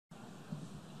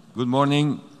Good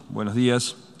morning. Buenos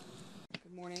días.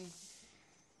 Good morning.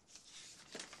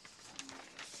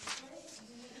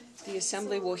 The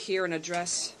Assembly will hear an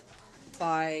address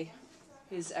by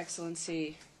His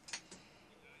Excellency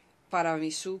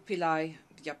Paramasivum Pillay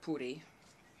Vyapoory,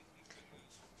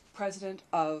 President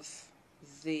of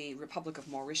the Republic of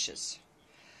Mauritius.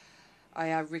 I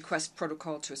request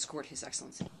protocol to escort His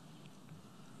Excellency.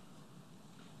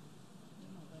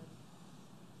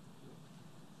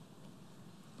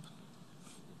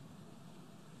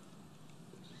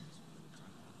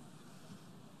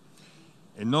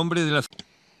 On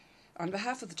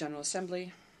behalf of the General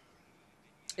Assembly,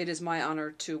 it is my honor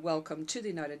to welcome to the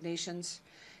United Nations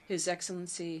His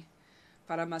Excellency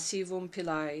Paramasivum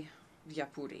Pillay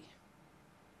Vyapoory,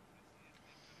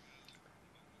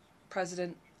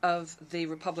 President of the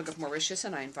Republic of Mauritius,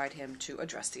 and I invite him to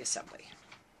address the Assembly.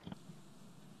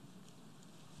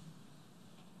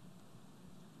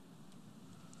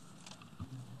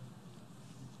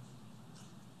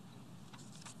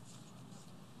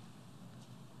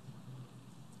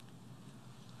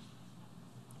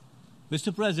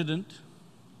 Mr. President,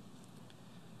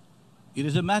 it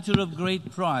is a matter of great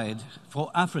pride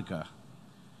for Africa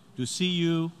to see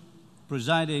you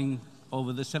presiding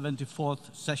over the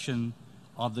 74th session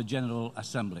of the General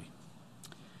Assembly.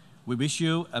 We wish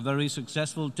you a very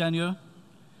successful tenure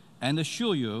and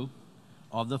assure you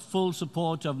of the full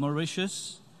support of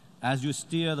Mauritius as you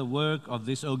steer the work of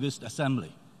this august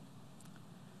Assembly.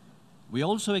 We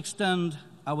also extend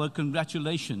our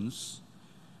congratulations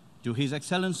to His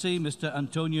Excellency Mr.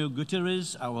 Antonio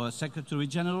Guterres, our Secretary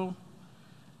General,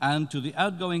 and to the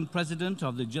outgoing President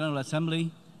of the General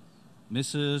Assembly,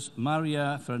 Mrs.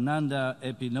 Maria Fernanda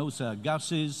Espinosa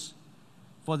Garces,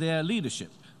 for their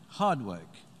leadership, hard work,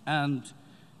 and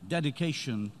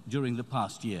dedication during the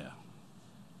past year.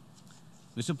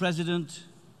 Mr. President,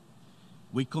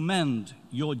 we commend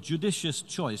your judicious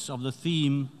choice of the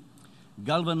theme,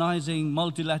 Galvanizing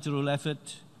Multilateral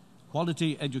Effort,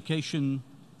 Quality Education,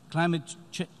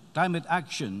 Climate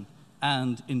Action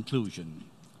and Inclusion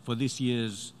for this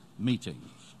year's meeting.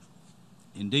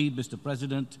 Indeed, Mr.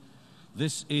 President,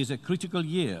 this is a critical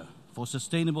year for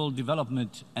sustainable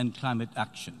development and climate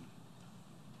action.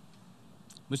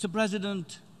 Mr.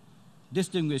 President,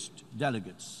 distinguished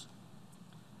delegates,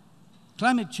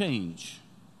 climate change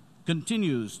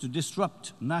continues to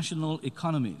disrupt national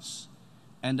economies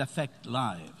and affect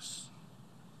lives.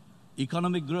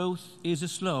 Economic growth is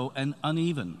slow and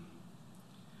uneven.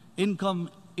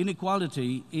 Income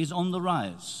inequality is on the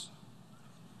rise.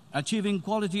 Achieving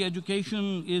quality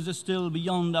education is still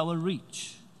beyond our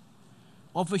reach.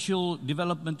 Official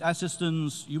development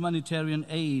assistance, humanitarian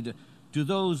aid to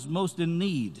those most in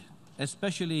need,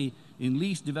 especially in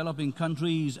least developing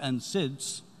countries and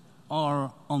SIDS,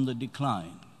 are on the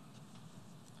decline.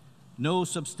 No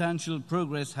substantial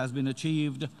progress has been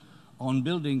achieved on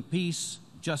building peace,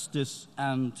 justice,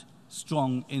 and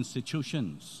strong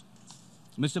institutions.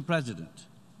 Mr. President,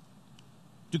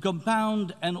 to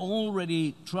compound an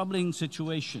already troubling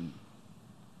situation,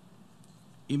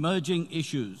 emerging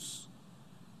issues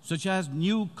such as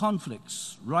new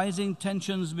conflicts, rising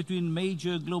tensions between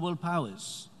major global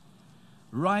powers,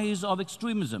 rise of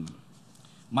extremism,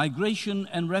 migration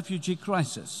and refugee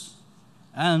crisis,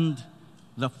 and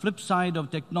the flip side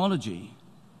of technology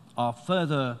are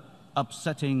further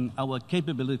upsetting our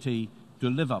capability to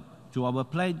live up to our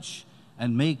pledge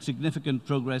and make significant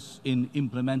progress in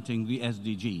implementing the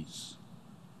SDGs.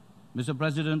 Mr.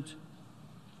 President,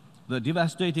 the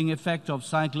devastating effect of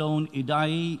Cyclone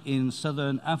Idai in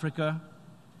southern Africa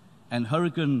and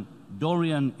Hurricane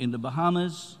Dorian in the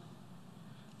Bahamas,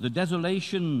 the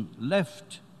desolation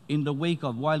left in the wake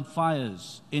of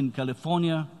wildfires in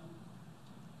California,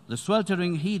 the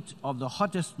sweltering heat of the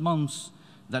hottest months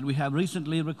that we have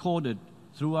recently recorded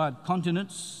throughout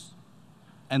continents,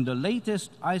 and the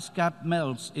latest ice cap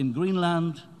melts in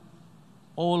Greenland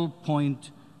all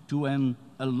point to an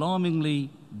alarmingly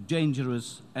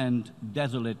dangerous and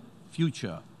desolate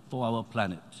future for our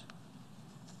planet.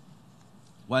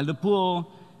 While the poor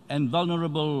and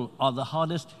vulnerable are the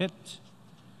hardest hit,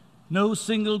 no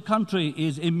single country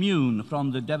is immune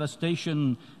from the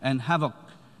devastation and havoc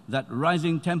that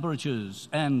rising temperatures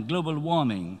and global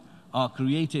warming are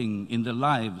creating in the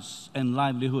lives and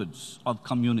livelihoods of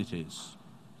communities.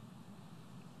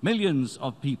 Millions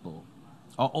of people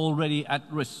are already at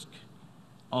risk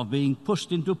of being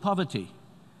pushed into poverty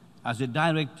as a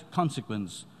direct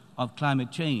consequence of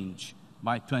climate change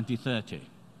by 2030.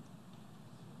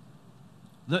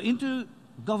 The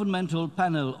Intergovernmental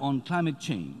Panel on Climate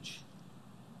Change,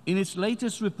 in its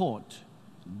latest report,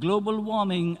 Global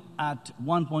Warming at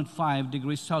 1.5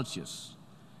 degrees Celsius,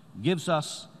 gives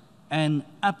us an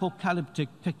apocalyptic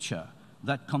picture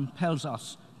that compels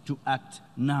us to act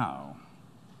now.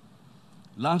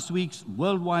 Last week's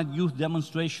worldwide youth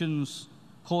demonstrations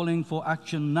calling for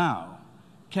action now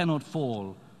cannot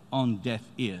fall on deaf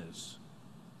ears.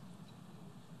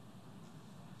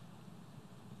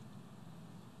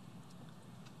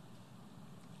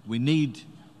 We need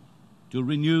to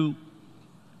renew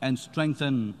and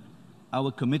strengthen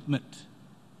our commitment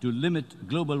to limit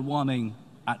global warming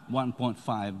at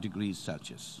 1.5 degrees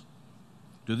Celsius.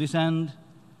 To this end,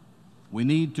 we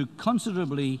need to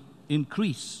considerably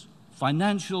increase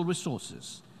financial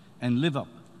resources and live up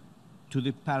to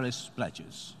the Paris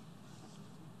pledges.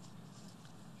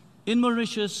 In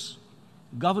Mauritius,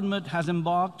 government has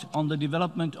embarked on the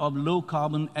development of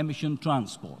low-carbon emission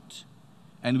transport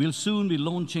and will soon be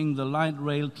launching the light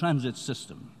rail transit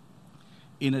system,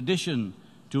 in addition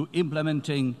to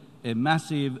implementing a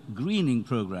massive greening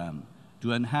program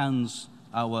to enhance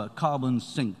our carbon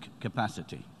sink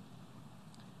capacity.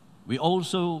 We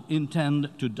also intend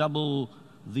to double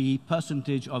the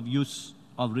percentage of use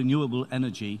of renewable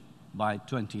energy by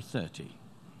 2030.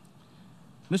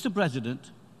 Mr. President,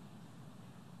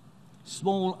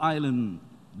 small island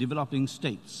developing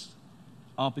states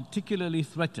are particularly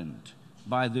threatened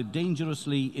by the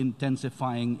dangerously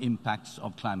intensifying impacts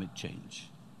of climate change.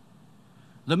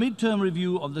 The midterm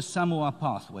review of the Samoa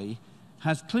pathway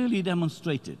has clearly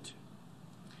demonstrated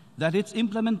that its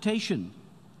implementation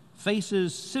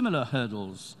faces similar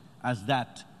hurdles as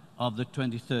that of the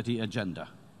 2030 agenda,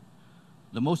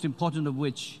 the most important of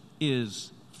which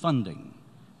is funding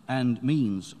and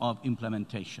means of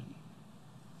implementation.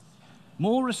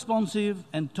 More responsive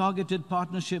and targeted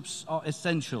partnerships are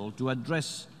essential to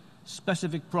address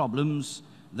specific problems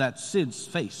that SIDS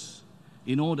face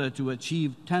in order to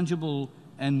achieve tangible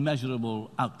and measurable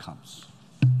outcomes.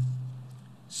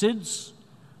 SIDS,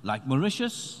 like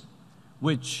Mauritius,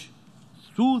 which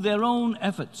through their own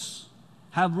efforts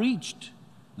have reached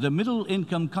the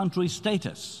middle-income country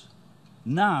status,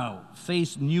 now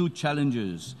face new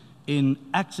challenges in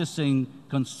accessing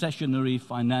concessionary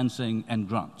financing and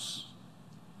grants.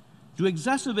 To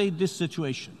exacerbate this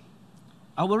situation,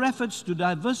 our efforts to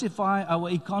diversify our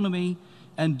economy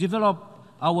and develop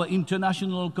our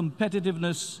international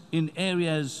competitiveness in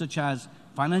areas such as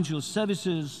financial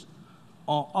services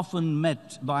are often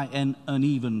met by an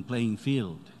uneven playing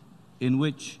field in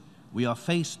which we are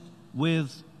faced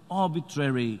with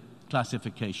arbitrary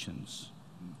classifications.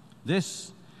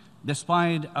 This,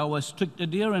 despite our strict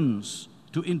adherence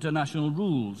to international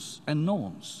rules and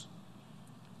norms.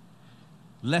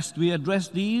 Lest we address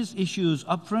these issues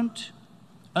upfront,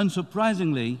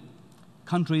 unsurprisingly,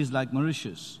 countries like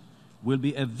Mauritius will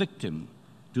be a victim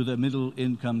to the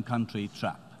middle-income country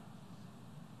trap.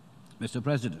 Mr.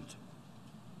 President,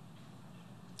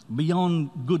 beyond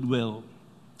goodwill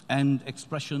and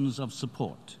expressions of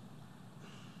support,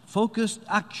 focused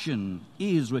action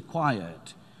is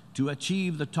required to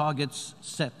achieve the targets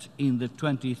set in the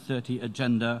 2030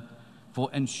 agenda for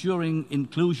ensuring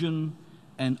inclusion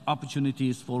and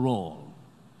opportunities for all,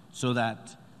 so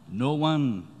that no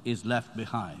one is left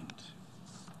behind.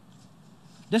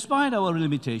 Despite our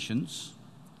limitations,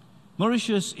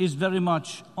 Mauritius is very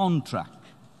much on track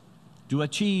to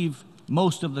achieve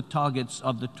most of the targets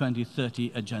of the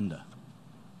 2030 agenda,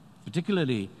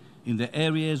 particularly in the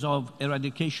areas of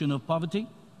eradication of poverty,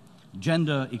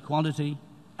 gender equality,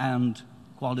 and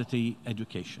quality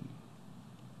education.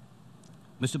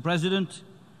 Mr. President,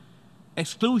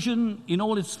 exclusion in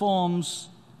all its forms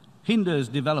hinders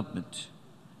development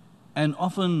and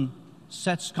often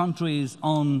sets countries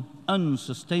on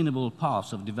unsustainable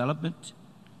paths of development,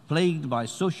 plagued by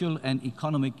social and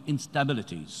economic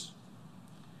instabilities.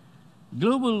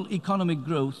 Global economic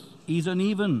growth is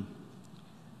uneven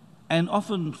and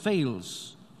often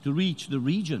fails to reach the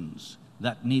regions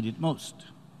that need it most.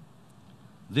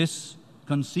 This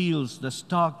conceals the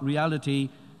stark reality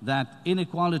that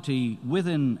inequality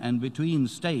within and between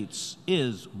states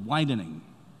is widening.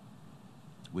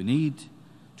 We need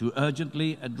to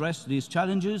urgently address these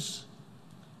challenges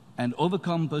and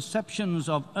overcome perceptions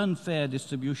of unfair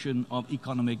distribution of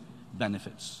economic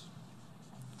benefits.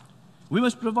 We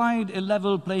must provide a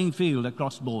level playing field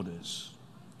across borders.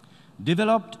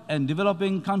 Developed and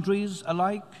developing countries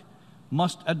alike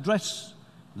must address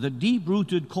the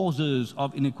deep-rooted causes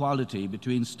of inequality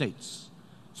between states,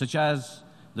 such as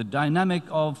the dynamic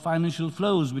of financial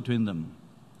flows between them,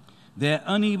 their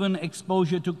uneven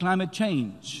exposure to climate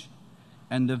change,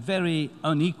 and the very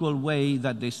unequal way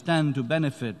that they stand to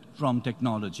benefit from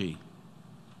technology.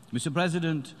 Mr.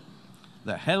 President,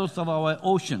 the health of our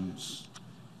oceans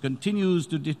continues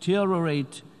to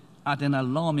deteriorate at an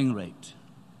alarming rate.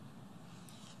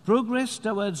 Progress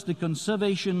towards the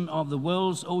conservation of the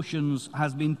world's oceans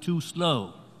has been too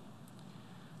slow.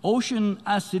 Ocean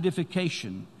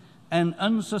acidification and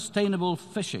unsustainable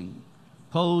fishing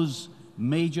pose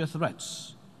major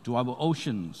threats to our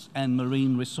oceans and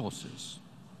marine resources.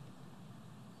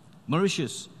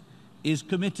 Mauritius is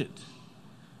committed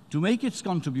to make its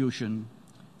contribution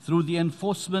through the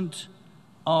enforcement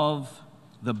of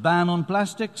the ban on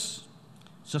plastics,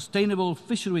 sustainable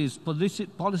fisheries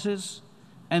policies,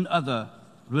 and other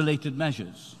related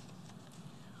measures.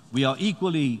 We are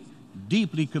equally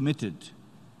deeply committed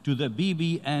to the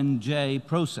BBNJ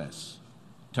process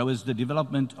towards the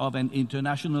development of an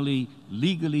internationally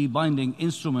legally binding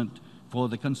instrument for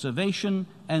the conservation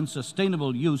and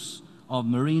sustainable use of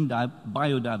marine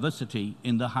biodiversity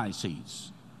in the high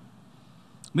seas.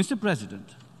 Mr.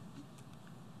 President,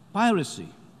 piracy,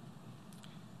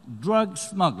 drug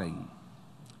smuggling,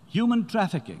 human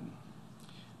trafficking,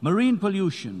 marine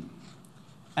pollution,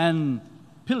 and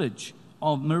pillage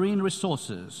of marine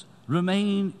resources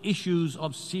remain issues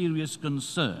of serious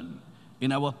concern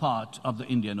in our part of the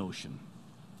Indian Ocean.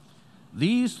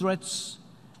 These threats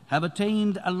have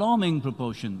attained alarming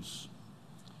proportions,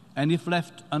 and if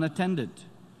left unattended,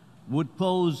 would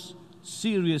pose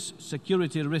serious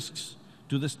security risks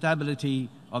to the stability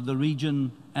of the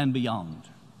region and beyond.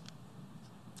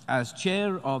 As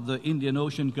chair of the Indian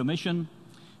Ocean Commission,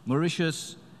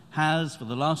 Mauritius has, for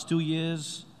the last 2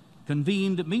 years,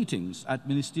 convened meetings at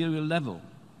ministerial level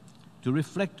to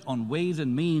reflect on ways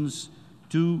and means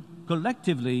to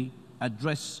collectively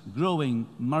address growing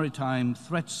maritime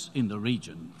threats in the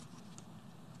region.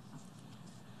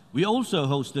 We also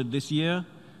hosted this year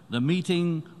the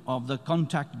meeting of the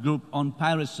Contact Group on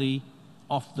Piracy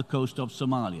off the coast of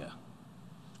Somalia,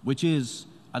 which is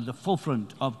at the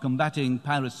forefront of combating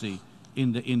piracy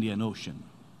in the Indian Ocean.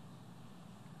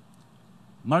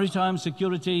 Maritime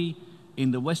security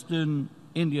in the Western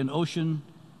Indian Ocean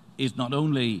is not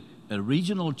only a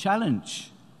regional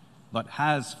challenge, but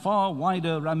has far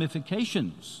wider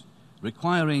ramifications,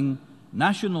 requiring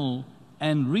national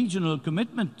and regional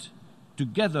commitment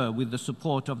together with the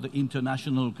support of the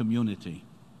international community.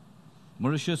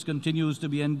 Mauritius continues to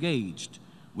be engaged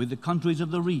with the countries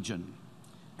of the region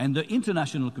and the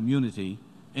international community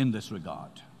in this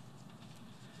regard.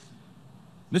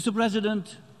 Mr.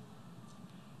 President,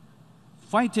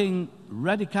 fighting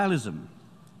radicalism,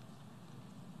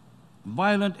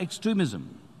 violent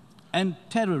extremism, and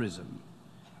terrorism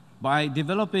by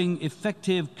developing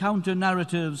effective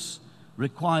counter-narratives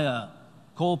require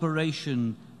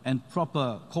cooperation and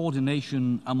proper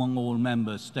coordination among all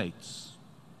member states.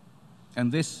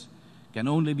 And this can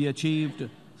only be achieved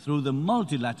through the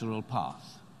multilateral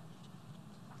path.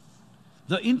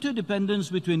 The interdependence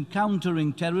between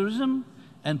countering terrorism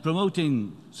and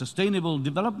promoting sustainable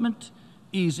development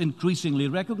is increasingly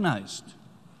recognized.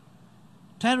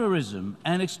 Terrorism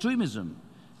and extremism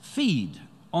feed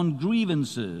on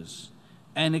grievances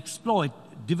and exploit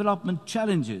development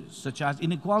challenges such as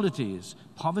inequalities,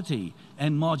 poverty,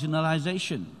 and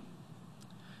marginalization.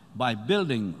 By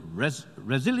building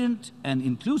resilient and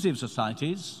inclusive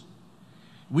societies,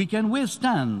 we can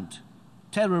withstand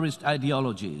terrorist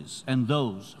ideologies and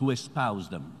those who espouse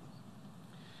them.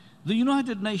 The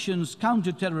United Nations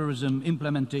Counterterrorism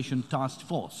Implementation Task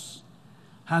Force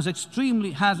has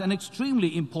an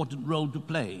extremely important role to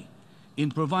play in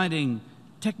providing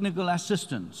technical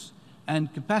assistance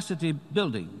and capacity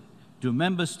building to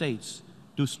member states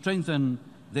to strengthen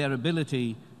their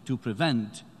ability to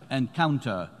prevent and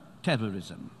counter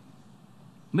terrorism.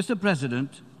 Mr.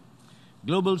 President,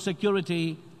 global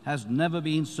security has never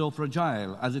been so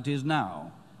fragile as it is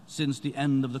now since the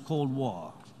end of the Cold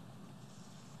War.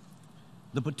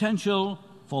 The potential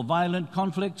for violent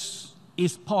conflicts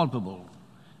is palpable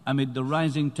amid the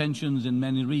rising tensions in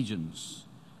many regions,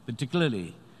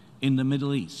 particularly in the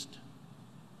Middle East.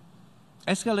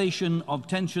 Escalation of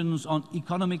tensions on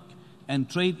economic and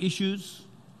trade issues,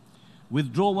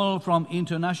 withdrawal from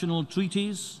international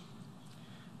treaties,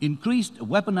 increased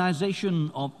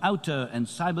weaponization of outer and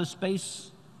cyberspace,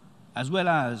 as well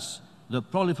as the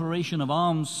proliferation of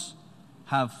arms,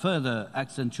 have further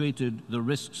accentuated the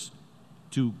risks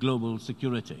to global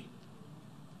security.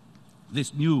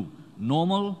 This new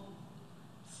normal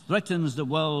threatens the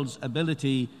world's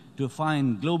ability to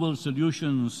find global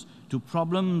solutions to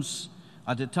problems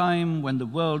at a time when the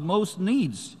world most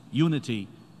needs unity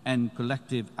and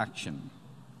collective action.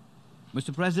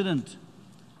 Mr. President,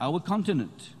 our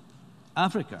continent,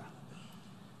 Africa,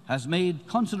 has made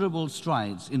considerable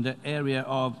strides in the area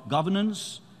of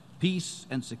governance, peace,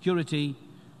 and security,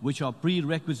 which are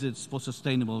prerequisites for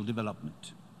sustainable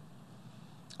development.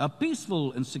 A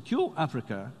peaceful and secure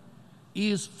Africa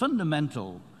is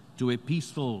fundamental to a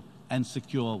peaceful and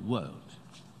secure world.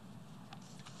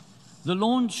 The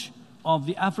launch of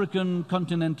the African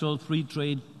Continental Free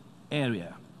Trade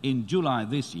Area in July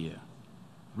this year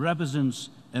represents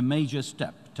a major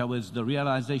step towards the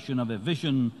realization of a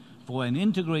vision for an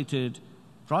integrated,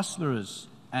 prosperous,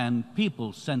 and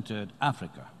people-centered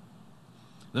Africa.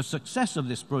 The success of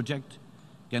this project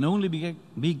can only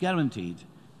be guaranteed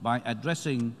by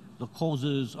addressing the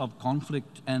causes of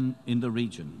conflict in the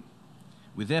region.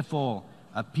 We therefore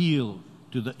appeal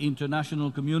to the international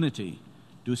community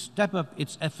to step up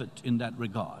its effort in that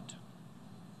regard.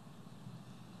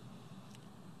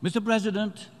 Mr.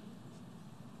 President,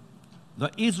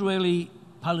 the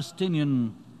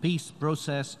Israeli-Palestinian peace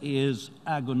process is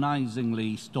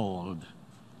agonizingly stalled.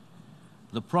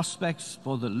 The prospects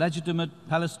for the legitimate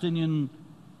Palestinian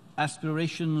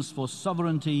aspirations for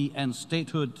sovereignty and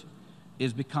statehood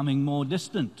is becoming more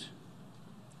distant.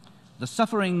 The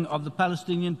suffering of the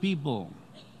Palestinian people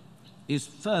is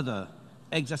further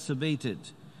exacerbated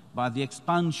by the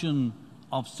expansion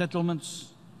of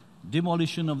settlements,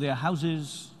 demolition of their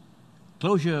houses,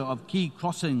 closure of key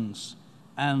crossings,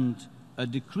 and a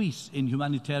decrease in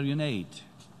humanitarian aid.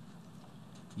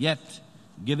 Yet,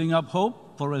 giving up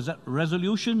hope for a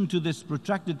resolution to this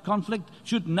protracted conflict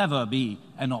should never be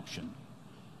an option.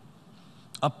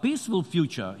 A peaceful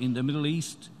future in the Middle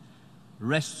East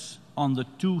rests on the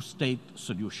two-state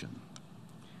solution.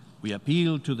 We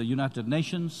appeal to the United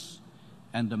Nations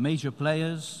and the major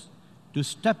players to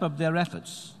step up their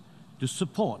efforts to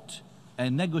support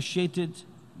a negotiated,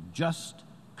 just,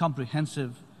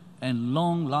 comprehensive, and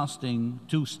long-lasting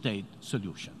two-state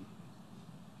solution.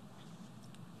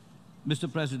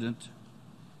 Mr. President,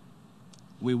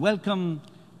 we welcome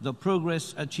the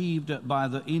progress achieved by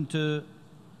the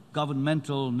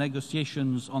intergovernmental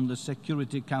negotiations on the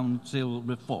Security Council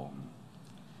reform,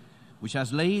 which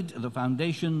has laid the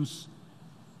foundations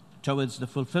towards the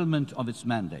fulfillment of its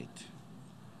mandate.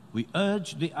 We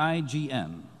urge the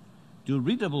IGN to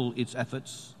redouble its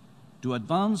efforts to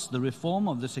advance the reform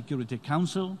of the Security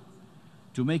Council,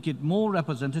 to make it more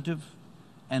representative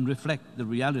and reflect the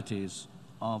realities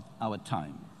of our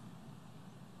time.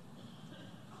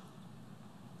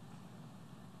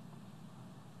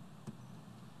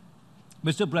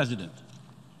 Mr. President,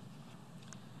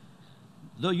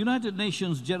 the United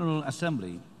Nations General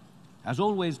Assembly has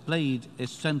always played a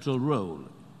central role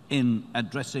in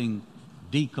addressing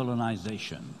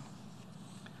decolonization.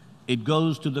 It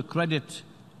goes to the credit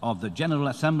of the General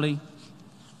Assembly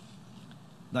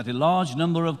that a large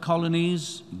number of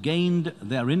colonies gained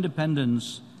their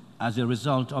independence as a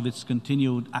result of its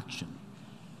continued action.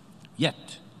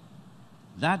 Yet,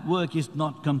 that work is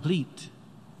not complete,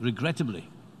 regrettably.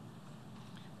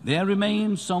 There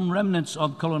remain some remnants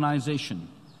of colonization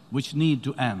which need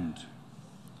to end.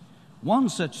 One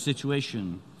such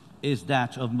situation is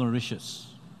that of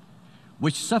Mauritius,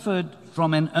 which suffered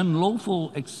from an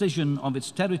unlawful excision of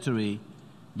its territory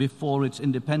before its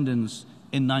independence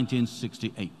in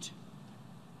 1968.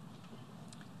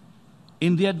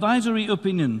 In the advisory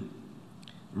opinion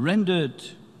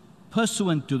rendered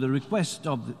pursuant to the request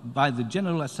by the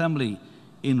General Assembly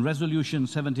in Resolution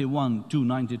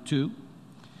 71-292,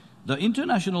 the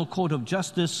International Court of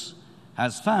Justice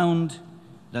has found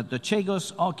that the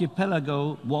Chagos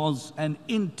Archipelago was an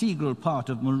integral part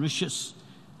of Mauritius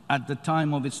at the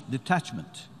time of its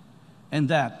detachment, and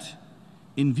that,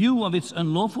 in view of its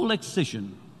unlawful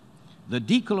excision, the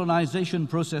decolonization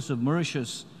process of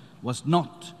Mauritius was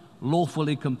not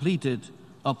lawfully completed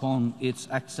upon its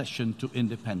accession to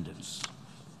independence.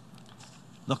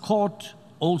 The court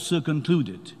also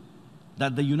concluded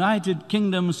that the United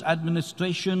Kingdom's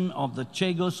administration of the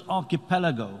Chagos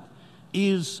Archipelago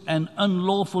is an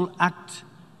unlawful act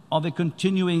of a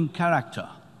continuing character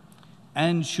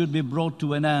and should be brought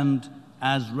to an end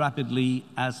as rapidly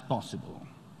as possible.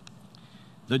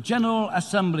 The General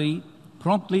Assembly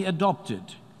promptly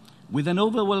adopted, with an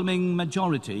overwhelming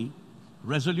majority,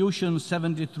 Resolution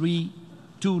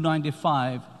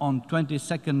 73-295 on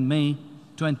 22nd May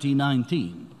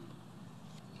 2019.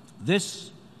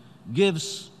 This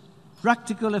gives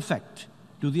practical effect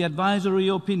to the advisory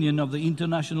opinion of the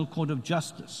International Court of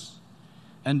Justice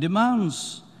and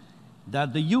demands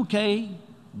that the UK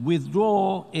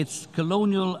withdraw its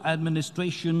colonial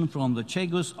administration from the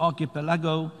Chagos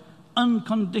Archipelago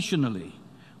unconditionally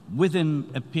within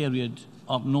a period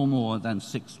of no more than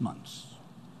 6 months.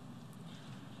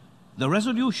 The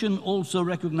resolution also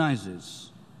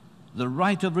recognizes the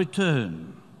right of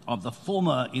return of the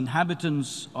former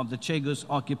inhabitants of the Chagos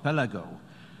Archipelago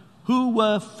who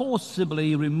were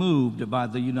forcibly removed by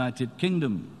the United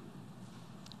Kingdom,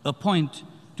 a point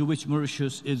to which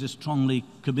Mauritius is strongly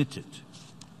committed.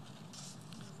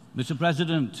 Mr.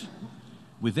 President,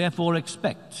 we therefore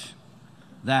expect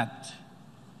that,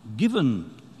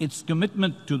 given its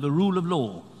commitment to the rule of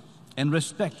law and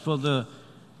respect for the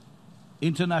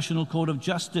International Court of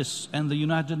Justice and the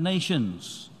United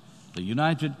Nations, the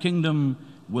United Kingdom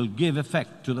will give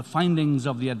effect to the findings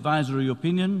of the advisory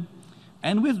opinion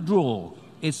and withdraw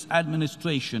its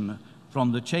administration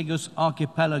from the Chagos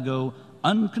Archipelago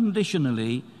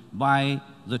unconditionally by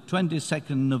the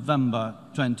 22nd November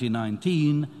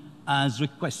 2019, as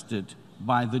requested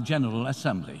by the General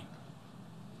Assembly.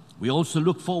 We also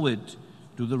look forward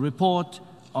to the report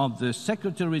of the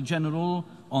Secretary General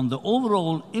on the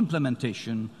overall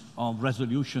implementation of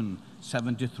Resolution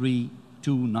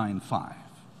 73295.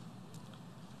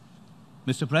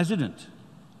 Mr. President,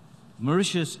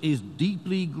 Mauritius is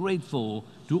deeply grateful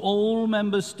to all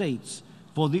member states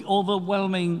for the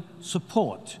overwhelming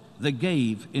support they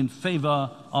gave in favor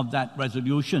of that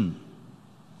resolution.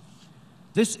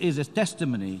 This is a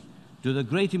testimony to the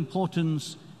great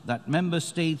importance that member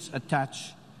states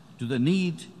attach to the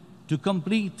need to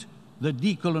complete the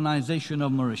decolonization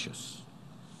of Mauritius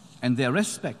and their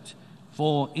respect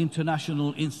for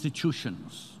international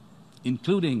institutions,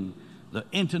 including the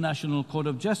International Court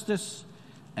of Justice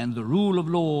and the rule of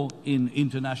law in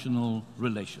international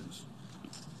relations.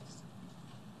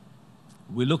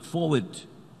 We look forward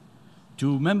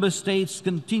to member states'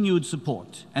 continued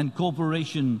support and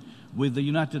cooperation with the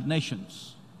United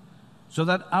Nations so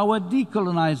that our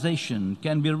decolonization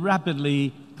can be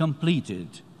rapidly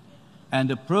completed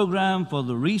and a program for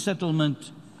the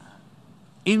resettlement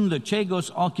in the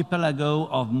Chagos Archipelago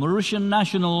of Mauritian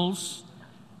nationals,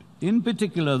 in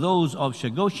particular those of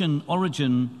Chagosian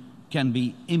origin, can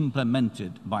be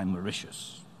implemented by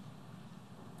Mauritius.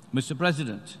 Mr.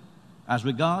 President, as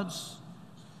regards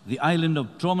the island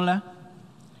of Tromela,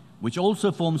 which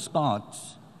also forms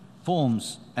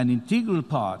an integral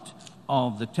part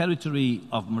of the territory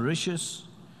of Mauritius,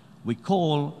 we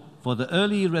call for the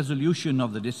early resolution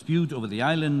of the dispute over the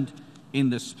island in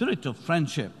the spirit of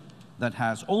friendship that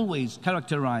has always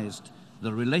characterized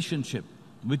the relationship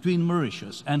between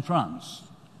Mauritius and France.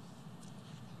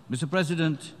 Mr.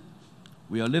 President,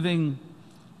 we are living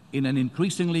in an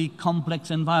increasingly complex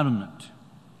environment.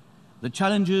 The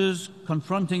challenges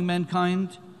confronting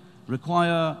mankind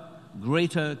require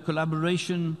greater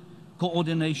collaboration,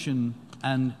 coordination,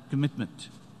 and commitment.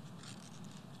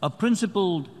 A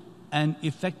principled and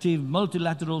effective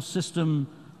multilateral system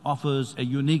offers a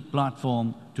unique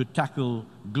platform to tackle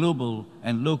global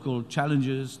and local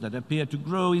challenges that appear to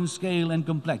grow in scale and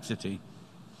complexity.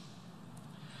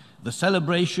 The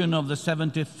celebration of the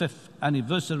 75th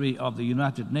anniversary of the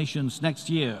United Nations next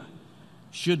year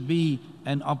should be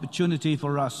an opportunity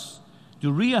for us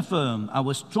to reaffirm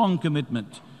our strong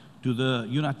commitment to the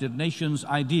United Nations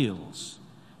ideals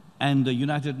and the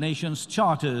United Nations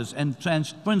charters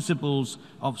entrenched principles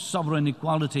of sovereign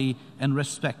equality and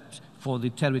respect for the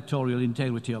territorial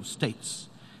integrity of states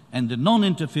and the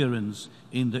non-interference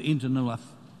in the internal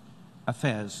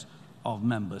affairs of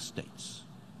member states.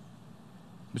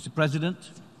 Mr. President,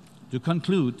 to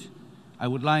conclude, I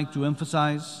would like to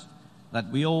emphasize that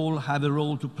we all have a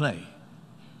role to play.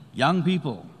 Young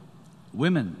people,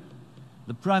 women,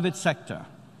 the private sector,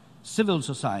 civil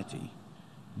society,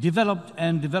 developed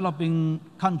and developing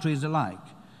countries alike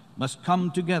must come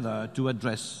together to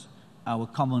address our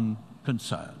common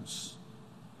concerns.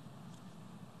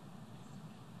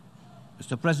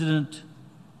 Mr. President,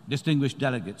 distinguished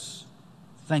delegates,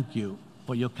 thank you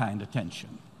for your kind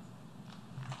attention.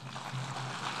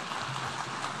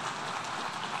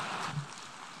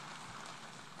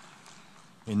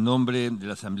 En nombre de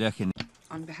la Asamblea General.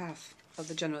 On behalf of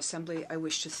the General Assembly, I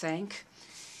wish to thank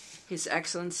His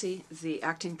Excellency, the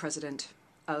Acting President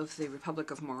of the Republic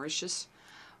of Mauritius,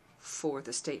 for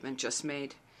the statement just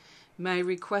made. May I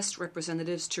request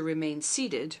representatives to remain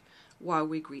seated while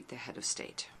we greet the Head of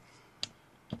State.